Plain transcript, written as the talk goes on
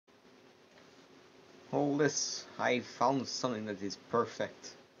Hold this, I found something that is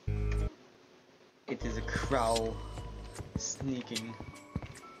perfect. It is a crow sneaking.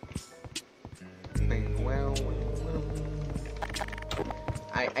 Well,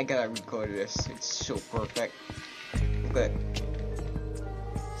 I gotta record this, it's so perfect. Look at it.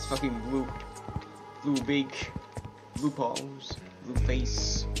 It's fucking blue. Blue beak, blue paws, blue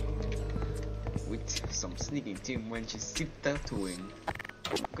face. With some sneaking team when she's tiptoeing.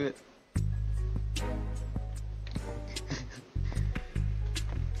 Good.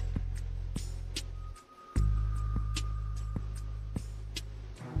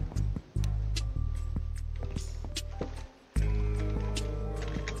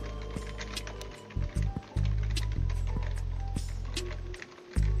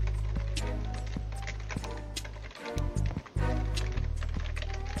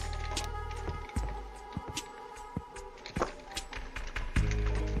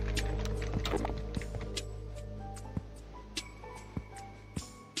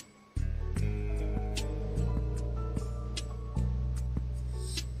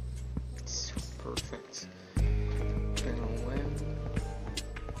 Perfect.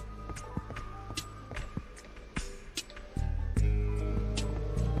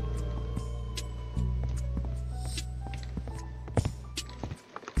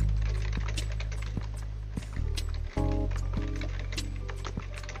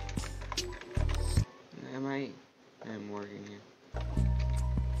 I'm working here.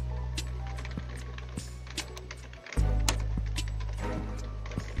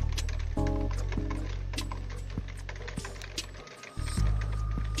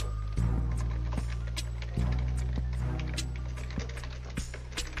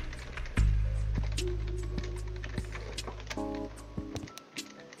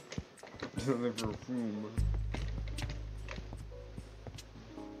 Deliver room.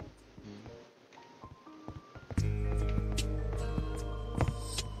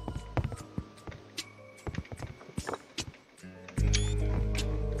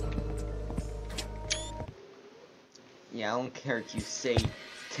 Yeah, I don't care if you say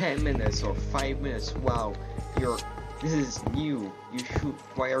 10 minutes or 5 minutes. Wow, this is new. You should.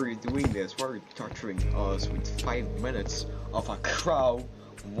 Why are you doing this? Why are you torturing us with 5 minutes of a crow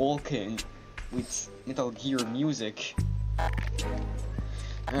walking with Metal Gear music? I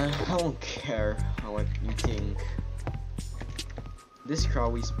don't care what you think. This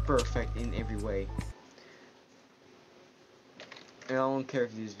crow is perfect in every way. And I don't care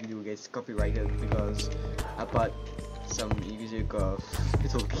if this video gets copyrighted because I bought some music of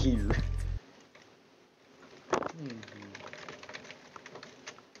Metal Gear.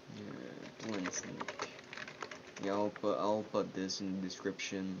 Yeah, I'll put this in the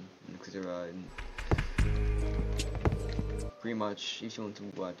description, etc. And pretty much, if you want to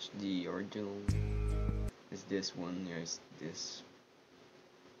watch the original, it's this one. Yeah, it's this.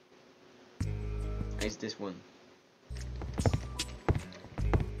 It's this one.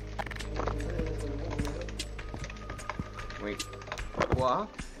 Wait, what?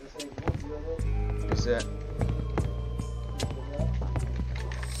 What's that?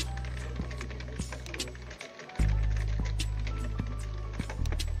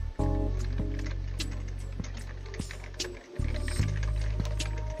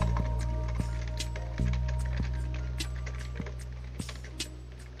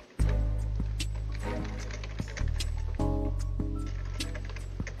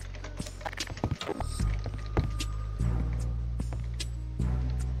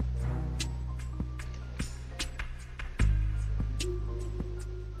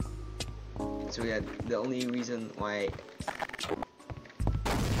 So yeah, the only reason why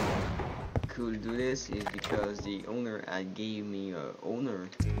I could do this is because the owner gave me a owner,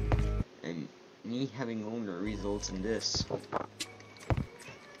 and me having owner results in this.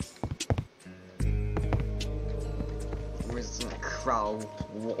 Where's the crowd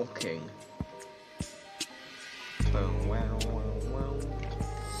walking? Wow.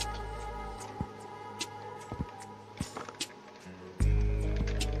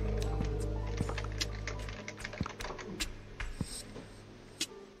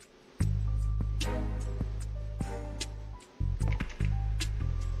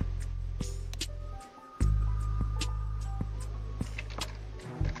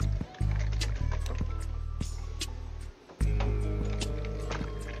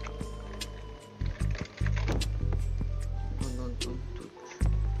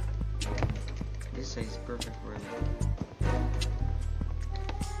 This is perfect for it.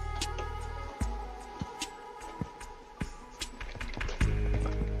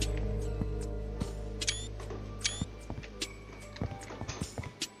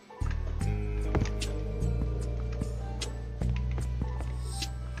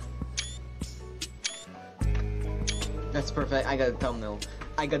 That's perfect. I got a thumbnail.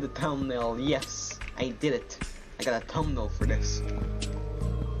 I got a thumbnail. Yes, I did it. I got a thumbnail for this.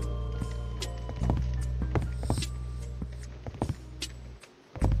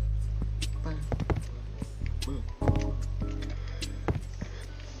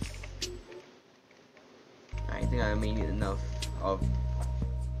 I think I made enough of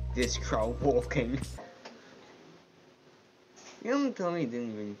this crowd walking. You don't tell me you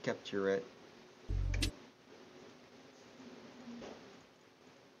didn't even capture it.